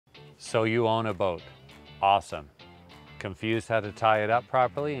So you own a boat. Awesome. Confused how to tie it up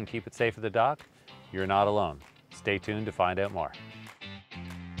properly and keep it safe at the dock? You're not alone. Stay tuned to find out more.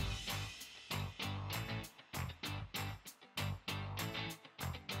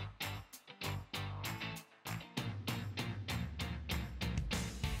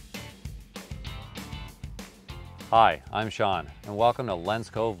 Hi, I'm Sean, and welcome to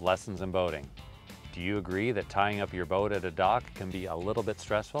Lens Cove Lessons in Boating. Do you agree that tying up your boat at a dock can be a little bit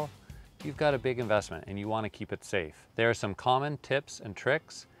stressful? You've got a big investment and you want to keep it safe. There are some common tips and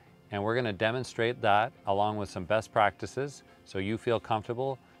tricks, and we're going to demonstrate that along with some best practices so you feel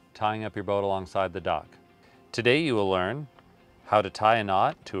comfortable tying up your boat alongside the dock. Today you will learn how to tie a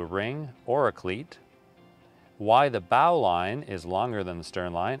knot to a ring or a cleat, why the bow line is longer than the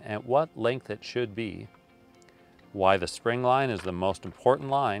stern line and what length it should be, why the spring line is the most important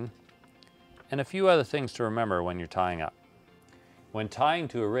line, and a few other things to remember when you're tying up. When tying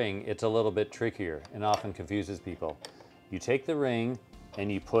to a ring, it's a little bit trickier and often confuses people. You take the ring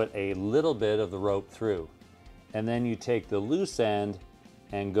and you put a little bit of the rope through, and then you take the loose end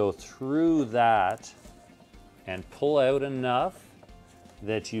and go through that and pull out enough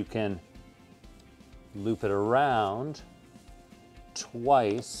that you can loop it around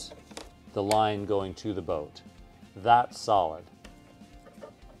twice the line going to the boat. That's solid.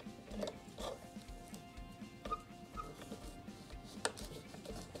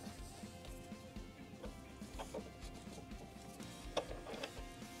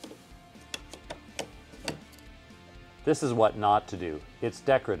 This is what not to do. It's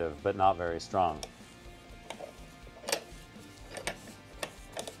decorative, but not very strong.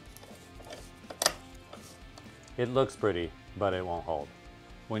 It looks pretty, but it won't hold.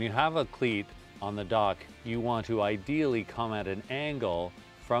 When you have a cleat on the dock, you want to ideally come at an angle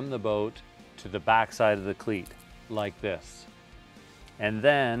from the boat to the back side of the cleat, like this. And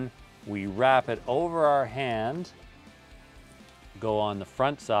then we wrap it over our hand, go on the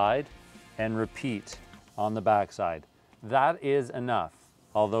front side, and repeat on the back side. That is enough,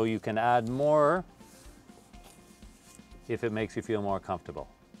 although you can add more if it makes you feel more comfortable.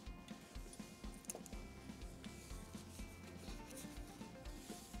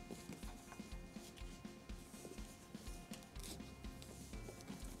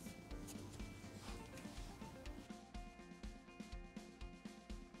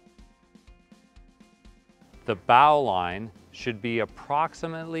 The bow line should be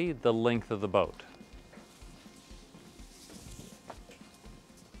approximately the length of the boat.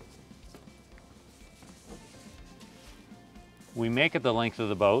 We make it the length of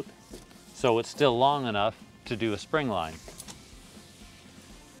the boat so it's still long enough to do a spring line.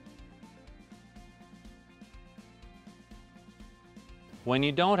 When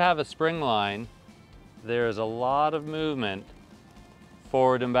you don't have a spring line, there's a lot of movement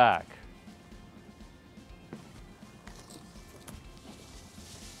forward and back.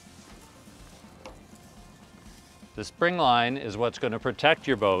 The spring line is what's going to protect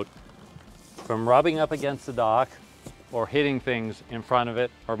your boat from rubbing up against the dock or hitting things in front of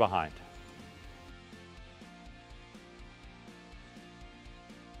it or behind.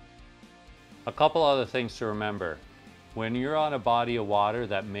 A couple other things to remember. When you're on a body of water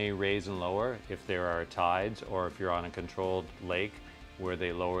that may raise and lower, if there are tides or if you're on a controlled lake where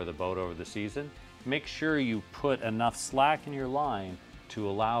they lower the boat over the season, make sure you put enough slack in your line to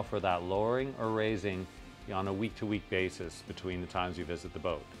allow for that lowering or raising on a week-to-week basis between the times you visit the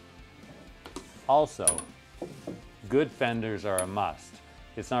boat. Also, good fenders are a must.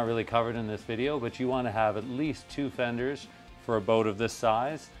 It's not really covered in this video, but you want to have at least 2 fenders for a boat of this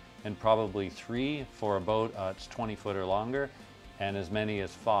size, and probably 3 for a boat that's 20 foot or longer, and as many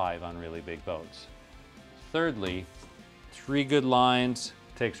as 5 on really big boats. Thirdly, 3 good lines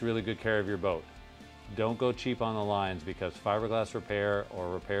takes really good care of your boat. Don't go cheap on the lines because fiberglass repair or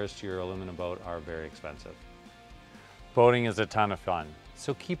repairs to your aluminum boat are very expensive. Boating is a ton of fun,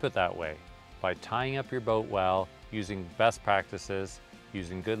 so keep it that way by tying up your boat well, using best practices,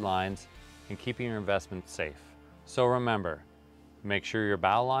 using good lines, and keeping your investment safe. So remember, make sure your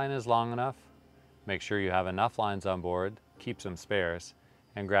bow line is long enough, make sure you have enough lines on board, keep some spares,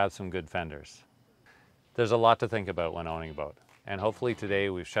 and grab some good fenders. There's a lot to think about when owning a boat, and hopefully today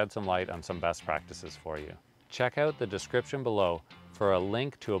we've shed some light on some best practices for you. Check out the description below for a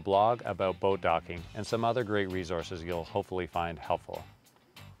link to a blog about boat docking and some other great resources you'll hopefully find helpful.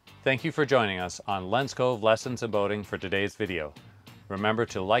 Thank you for joining us on Lens Cove Lessons in Boating for today's video. Remember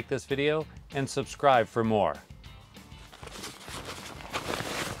to like this video and subscribe for more.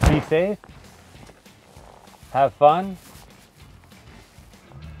 Be safe, have fun,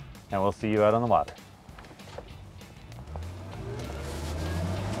 and we'll see you out on the water.